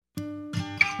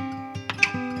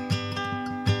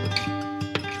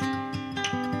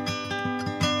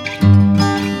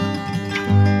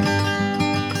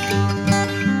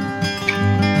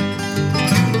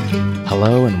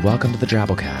Hello and welcome to the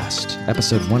Drabblecast,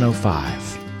 episode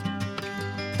 105.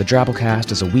 The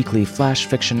Drabblecast is a weekly flash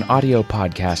fiction audio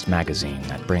podcast magazine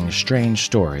that brings strange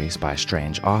stories by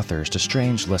strange authors to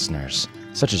strange listeners,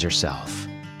 such as yourself.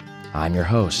 I'm your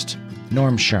host,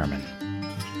 Norm Sherman.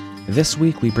 This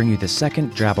week we bring you the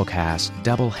second Drabblecast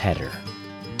Doubleheader,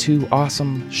 2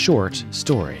 awesome short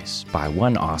stories by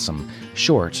one awesome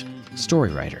short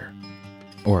story writer.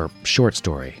 Or short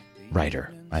story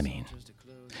writer, I mean.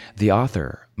 The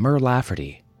author, Mur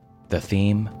Lafferty. The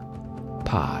theme,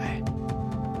 pie.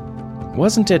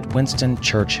 Wasn't it Winston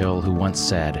Churchill who once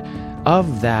said,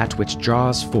 "Of that which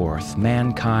draws forth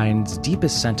mankind's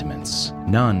deepest sentiments,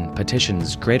 none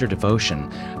petitions greater devotion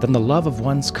than the love of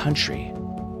one's country,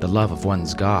 the love of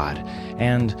one's God,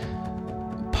 and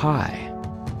pie."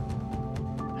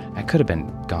 That could have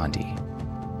been Gandhi.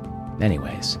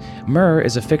 Anyways, Mur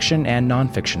is a fiction and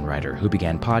nonfiction writer who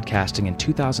began podcasting in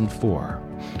 2004.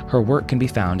 Her work can be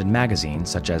found in magazines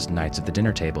such as Knights of the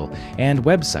Dinner Table and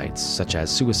websites such as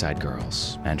Suicide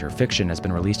Girls, and her fiction has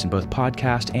been released in both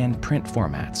podcast and print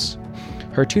formats.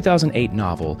 Her 2008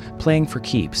 novel, Playing for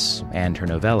Keeps, and her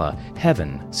novella,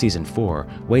 Heaven, Season 4,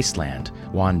 Wasteland,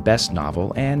 won Best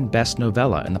Novel and Best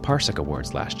Novella in the Parsec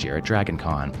Awards last year at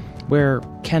DragonCon, where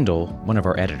Kendall, one of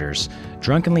our editors,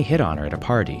 drunkenly hit on her at a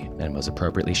party and was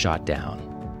appropriately shot down.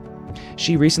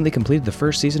 She recently completed the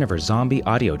first season of her zombie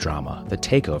audio drama, The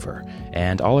Takeover,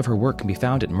 and all of her work can be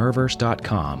found at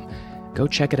murverse.com. Go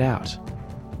check it out.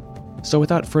 So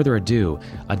without further ado,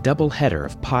 a double header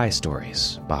of pie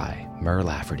stories by Mur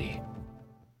Lafferty.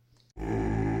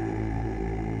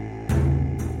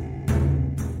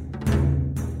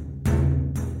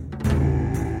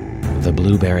 The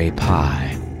Blueberry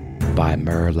Pie by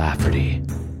Mur Lafferty.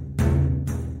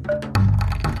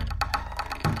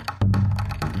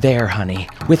 "There, honey,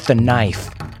 with the knife."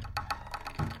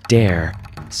 Dare,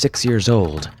 6 years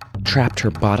old, trapped her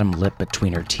bottom lip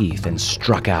between her teeth and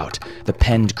struck out, the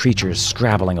penned creatures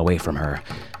scrabbling away from her.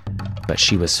 But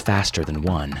she was faster than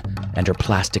one, and her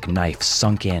plastic knife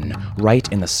sunk in,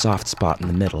 right in the soft spot in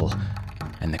the middle,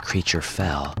 and the creature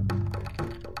fell.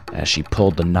 As she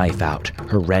pulled the knife out,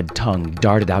 her red tongue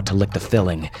darted out to lick the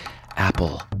filling,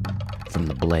 apple, from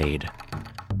the blade.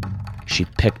 She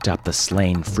picked up the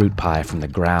slain fruit pie from the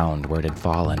ground where it had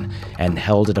fallen and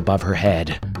held it above her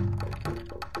head.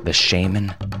 The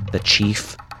shaman, the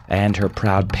chief, and her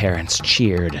proud parents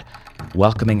cheered,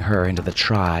 welcoming her into the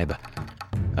tribe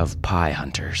of pie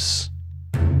hunters.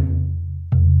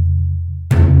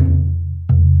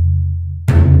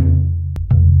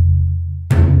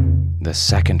 The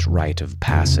second rite of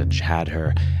passage had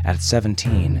her, at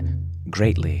 17,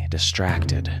 greatly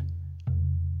distracted.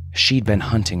 She'd been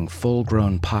hunting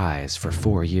full-grown pies for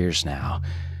 4 years now.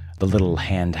 The little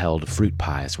handheld fruit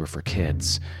pies were for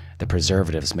kids. The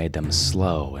preservatives made them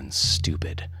slow and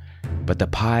stupid. But the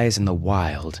pies in the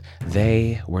wild,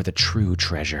 they were the true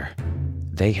treasure.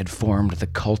 They had formed the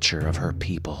culture of her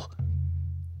people.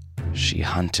 She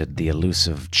hunted the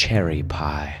elusive cherry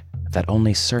pie that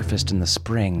only surfaced in the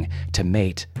spring to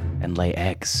mate and lay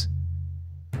eggs.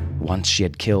 Once she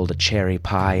had killed a cherry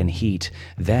pie in heat,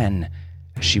 then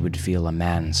she would feel a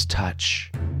man's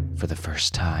touch for the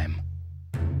first time.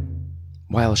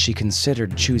 While she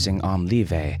considered choosing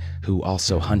Enlive, who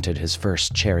also hunted his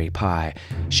first cherry pie,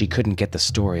 she couldn't get the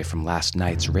story from last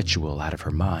night's ritual out of her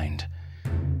mind.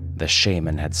 The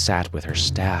shaman had sat with her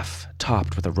staff,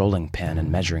 topped with a rolling pin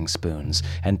and measuring spoons,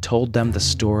 and told them the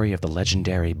story of the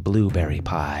legendary blueberry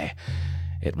pie.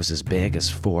 It was as big as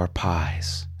 4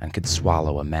 pies and could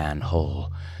swallow a man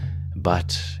whole.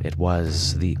 But it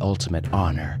was the ultimate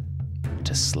honor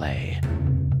to slay.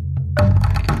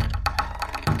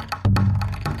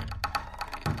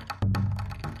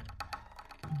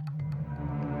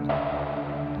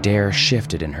 Dare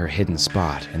shifted in her hidden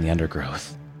spot in the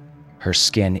undergrowth. Her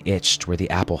skin itched where the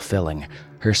apple filling,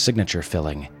 her signature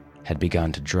filling, had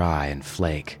begun to dry and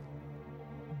flake.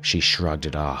 She shrugged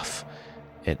it off.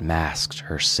 It masked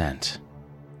her scent.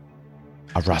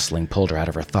 A rustling pulled her out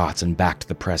of her thoughts and back to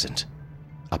the present.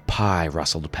 A pie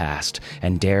rustled past,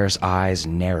 and Dare's eyes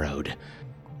narrowed.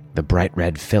 The bright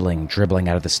red filling dribbling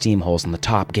out of the steam holes on the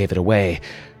top gave it away.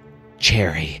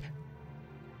 Cherry.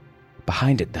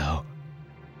 Behind it, though,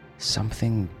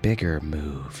 something bigger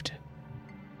moved.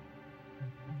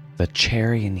 The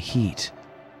cherry in heat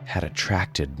had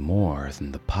attracted more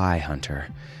than the pie hunter.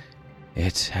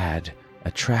 It had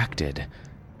attracted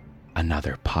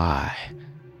another pie.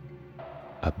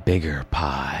 A bigger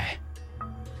pie.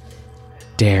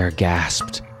 Dare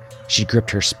gasped. She gripped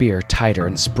her spear tighter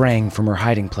and sprang from her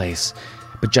hiding place.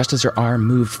 But just as her arm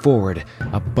moved forward,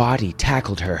 a body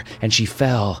tackled her, and she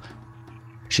fell.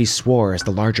 She swore as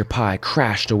the larger pie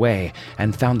crashed away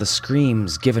and found the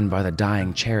screams given by the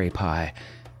dying cherry pie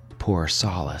poor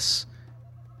solace.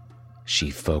 She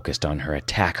focused on her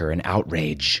attacker in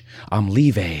outrage.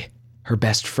 Amlive, her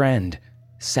best friend,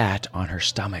 sat on her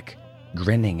stomach,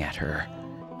 grinning at her.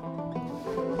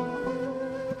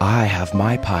 I have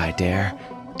my pie, Dare.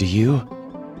 Do you?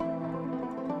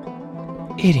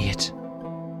 Idiot.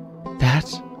 That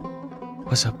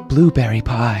was a blueberry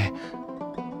pie.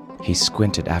 He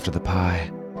squinted after the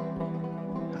pie.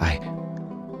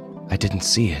 I didn't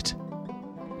see it.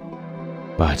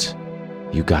 But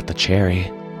you got the cherry.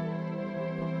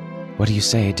 What do you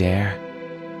say, Dare?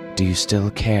 Do you still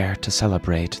care to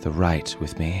celebrate the rite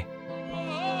with me?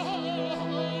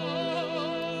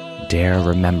 Dare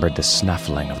remembered the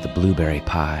snuffling of the blueberry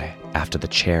pie after the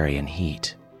cherry and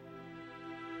heat.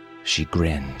 She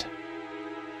grinned.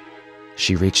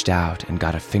 She reached out and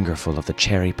got a fingerful of the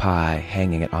cherry pie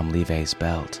hanging at Amlive's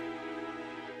belt.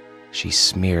 She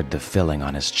smeared the filling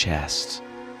on his chest.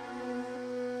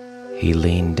 He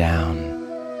leaned down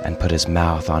and put his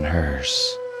mouth on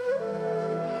hers.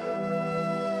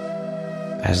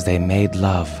 As they made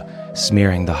love,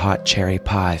 smearing the hot cherry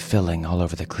pie filling all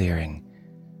over the clearing,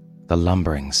 the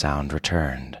lumbering sound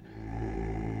returned.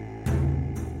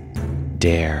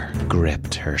 Dare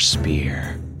gripped her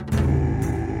spear.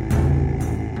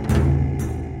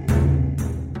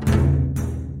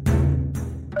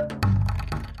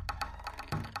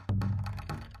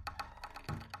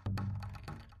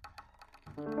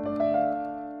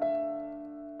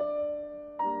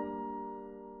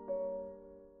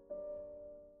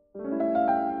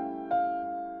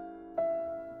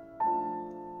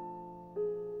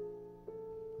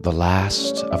 The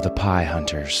Last of the Pie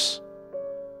Hunters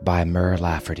by Mur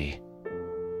Lafferty.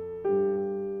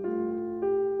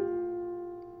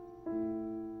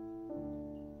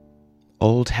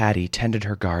 Old Hattie tended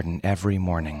her garden every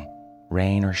morning,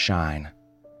 rain or shine.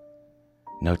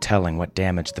 No telling what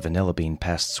damage the vanilla bean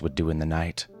pests would do in the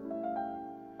night.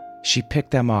 She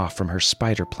picked them off from her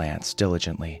spider plants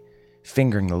diligently,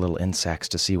 fingering the little insects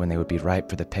to see when they would be ripe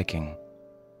for the picking.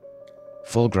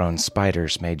 Full-grown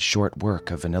spiders made short work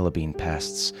of vanilla bean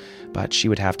pests, but she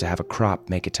would have to have a crop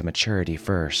make it to maturity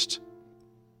first.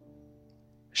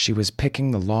 She was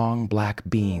picking the long black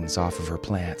beans off of her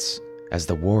plants as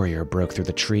the warrior broke through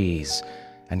the trees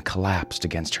and collapsed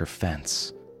against her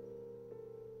fence.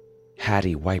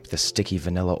 Hattie wiped the sticky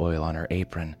vanilla oil on her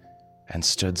apron and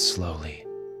stood slowly.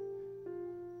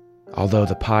 Although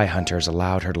the pie hunters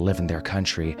allowed her to live in their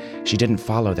country, she didn't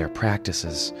follow their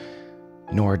practices,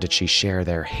 nor did she share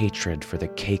their hatred for the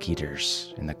cake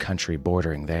eaters in the country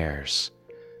bordering theirs.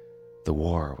 The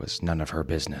war was none of her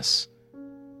business.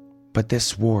 But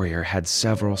this warrior had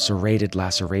several serrated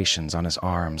lacerations on his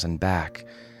arms and back,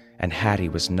 and Hattie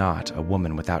was not a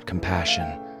woman without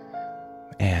compassion,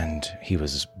 and he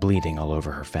was bleeding all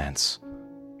over her fence.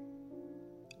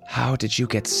 "How did you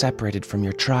get separated from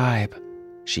your tribe?"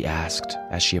 she asked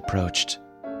as she approached.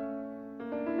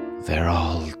 "They're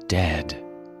all dead,"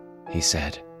 he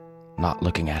said, not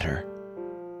looking at her.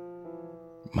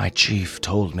 "My chief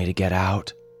told me to get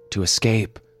out, to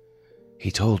escape. He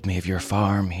told me of your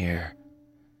farm here."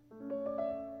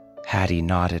 Hattie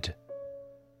nodded.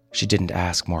 She didn't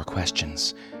ask more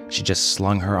questions. She just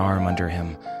slung her arm under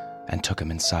him and took him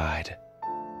inside.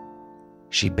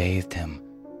 She bathed him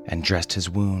and dressed his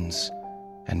wounds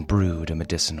and brewed a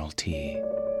medicinal tea.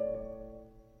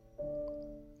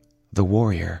 The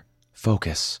warrior,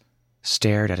 Focus,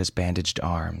 stared at his bandaged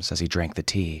arms as he drank the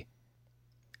tea.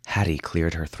 Hattie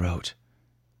cleared her throat.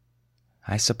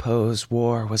 "I suppose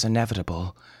war was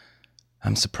inevitable.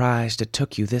 I'm surprised it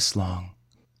took you this long."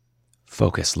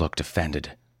 Focus looked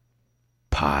offended.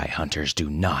 "Pie hunters do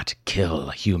not kill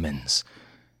humans.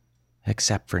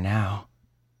 Except for now.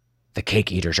 The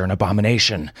cake eaters are an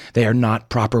abomination. They are not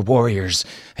proper warriors.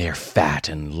 They are fat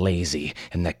and lazy,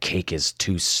 and the cake is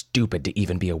too stupid to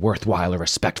even be a worthwhile or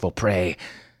respectful prey.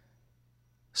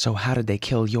 So how did they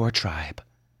kill your tribe?"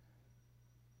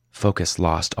 Focus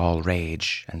lost all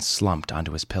rage and slumped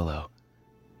onto his pillow.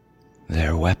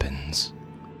 "Their weapons.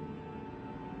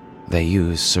 They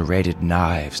use serrated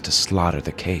knives to slaughter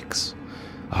the cakes.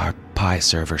 Our pie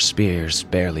server spears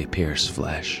barely pierce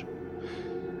flesh.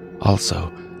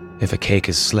 Also, if a cake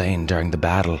is slain during the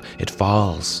battle, it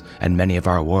falls, and many of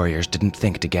our warriors didn't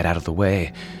think to get out of the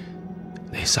way.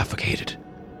 They suffocated."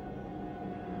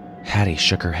 Hattie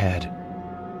shook her head.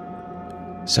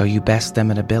 "So you best them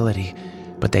in ability,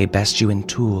 but they best you in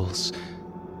tools.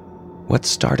 What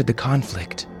started the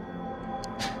conflict?"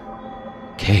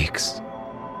 "Cakes.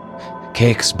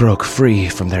 Cakes broke free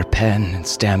from their pen and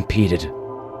stampeded.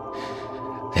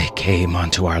 They came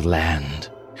onto our land.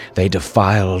 They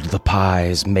defiled the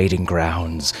pie's mating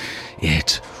grounds.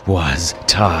 It was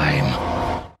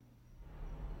time.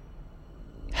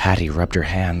 Hattie rubbed her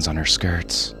hands on her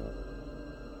skirts.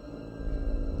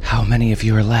 How many of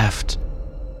you are left?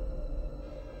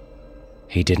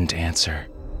 He didn't answer.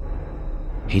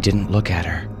 He didn't look at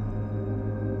her.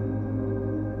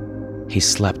 He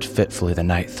slept fitfully the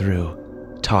night through,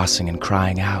 tossing and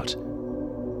crying out,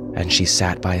 and she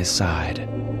sat by his side.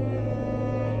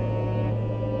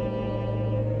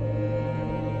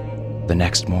 The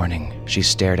next morning, she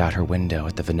stared out her window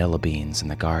at the vanilla beans in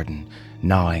the garden,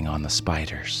 gnawing on the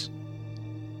spiders.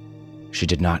 She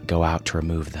did not go out to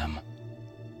remove them.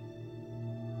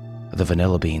 The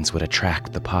vanilla beans would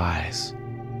attract the pies,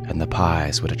 and the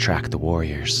pies would attract the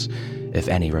warriors, if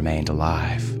any remained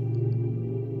alive.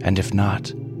 And if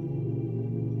not,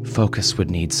 Focus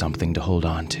would need something to hold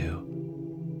on to.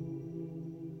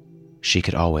 She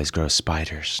could always grow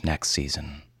spiders next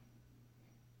season.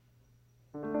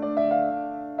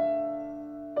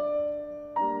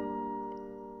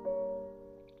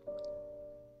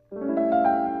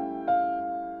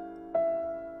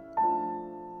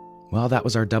 Well, that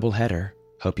was our doubleheader.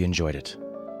 Hope you enjoyed it.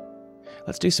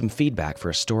 Let's do some feedback for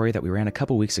a story that we ran a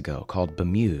couple weeks ago called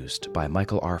Bemused by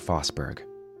Michael R. Fosberg.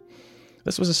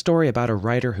 This was a story about a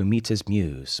writer who meets his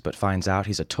muse, but finds out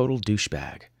he's a total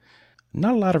douchebag.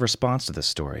 Not a lot of response to this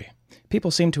story.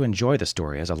 People seemed to enjoy the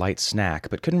story as a light snack,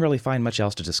 but couldn't really find much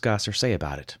else to discuss or say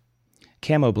about it.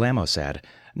 Camo Blamo said,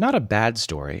 "Not a bad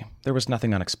story. There was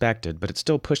nothing unexpected, but it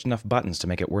still pushed enough buttons to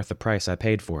make it worth the price I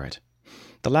paid for it.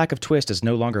 The lack of twist is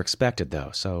no longer expected,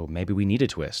 though, so maybe we need a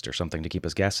twist or something to keep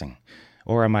us guessing.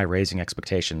 Or am I raising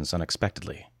expectations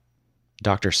unexpectedly?"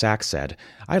 Dr. Sachs said,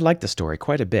 "I liked the story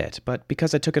quite a bit, but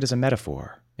because I took it as a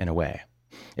metaphor, in a way.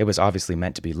 It was obviously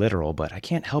meant to be literal, but I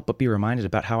can't help but be reminded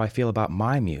about how I feel about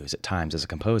my muse at times as a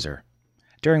composer.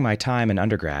 During my time in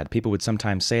undergrad, people would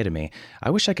sometimes say to me,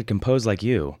 'I wish I could compose like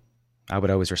you.' I would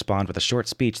always respond with a short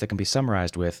speech that can be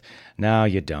summarized with, 'No,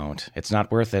 you don't. It's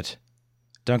not worth it.'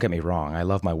 Don't get me wrong, I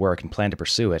love my work and plan to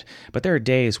pursue it, but there are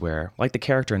days where, like the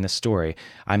character in this story,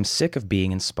 I'm sick of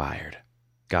being inspired.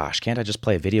 Gosh, can't I just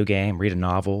play a video game, read a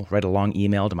novel, write a long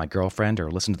email to my girlfriend, or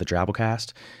listen to the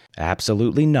Drabblecast?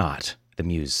 Absolutely not, the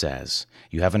muse says.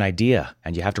 You have an idea,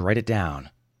 and you have to write it down.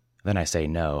 Then I say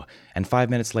no, and 5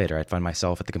 minutes later I'd find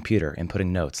myself at the computer inputting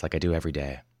notes like I do every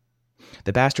day.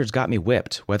 The bastard's got me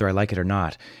whipped, whether I like it or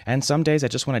not, and some days I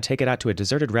just want to take it out to a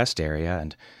deserted rest area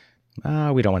and...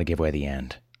 we don't want to give away the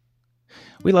end.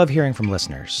 We love hearing from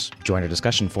listeners. Join our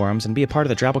discussion forums and be a part of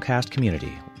the Drabblecast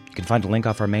community. You can find a link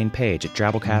off our main page at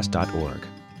drabblecast.org.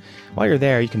 While you're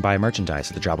there, you can buy merchandise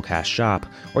at the Drabblecast shop,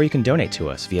 or you can donate to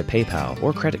us via PayPal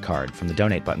or credit card from the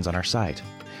donate buttons on our site.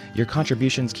 Your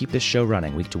contributions keep this show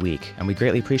running week to week, and we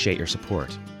greatly appreciate your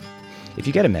support. If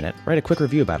you get a minute, write a quick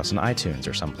review about us on iTunes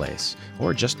or someplace,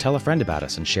 or just tell a friend about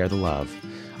us and share the love.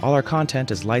 All our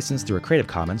content is licensed through a Creative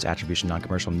Commons Attribution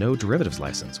Non-Commercial No Derivatives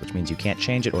license, which means you can't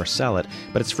change it or sell it,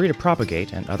 but it's free to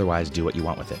propagate and otherwise do what you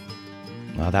want with it.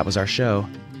 Well, that was our show.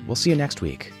 We'll see you next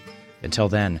week. Until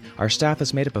then, our staff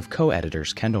is made up of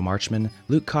co-editors Kendall Marchman,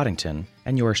 Luke Coddington,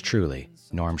 and yours truly,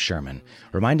 Norm Sherman,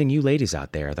 reminding you ladies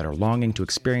out there that are longing to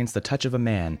experience the touch of a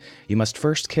man, you must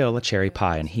first kill a cherry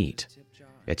pie in heat.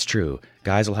 It's true,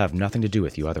 guys will have nothing to do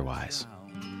with you otherwise.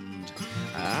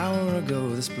 An hour ago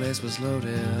this place was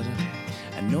loaded,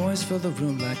 and noise filled the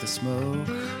room like the smoke,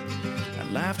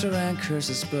 and laughter and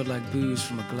curses spilled like booze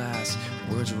from a glass.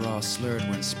 Words were all slurred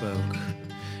when spoke.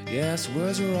 Yes,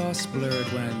 words were all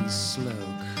blurred when sloke.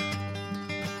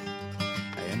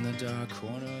 In the dark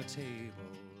corner table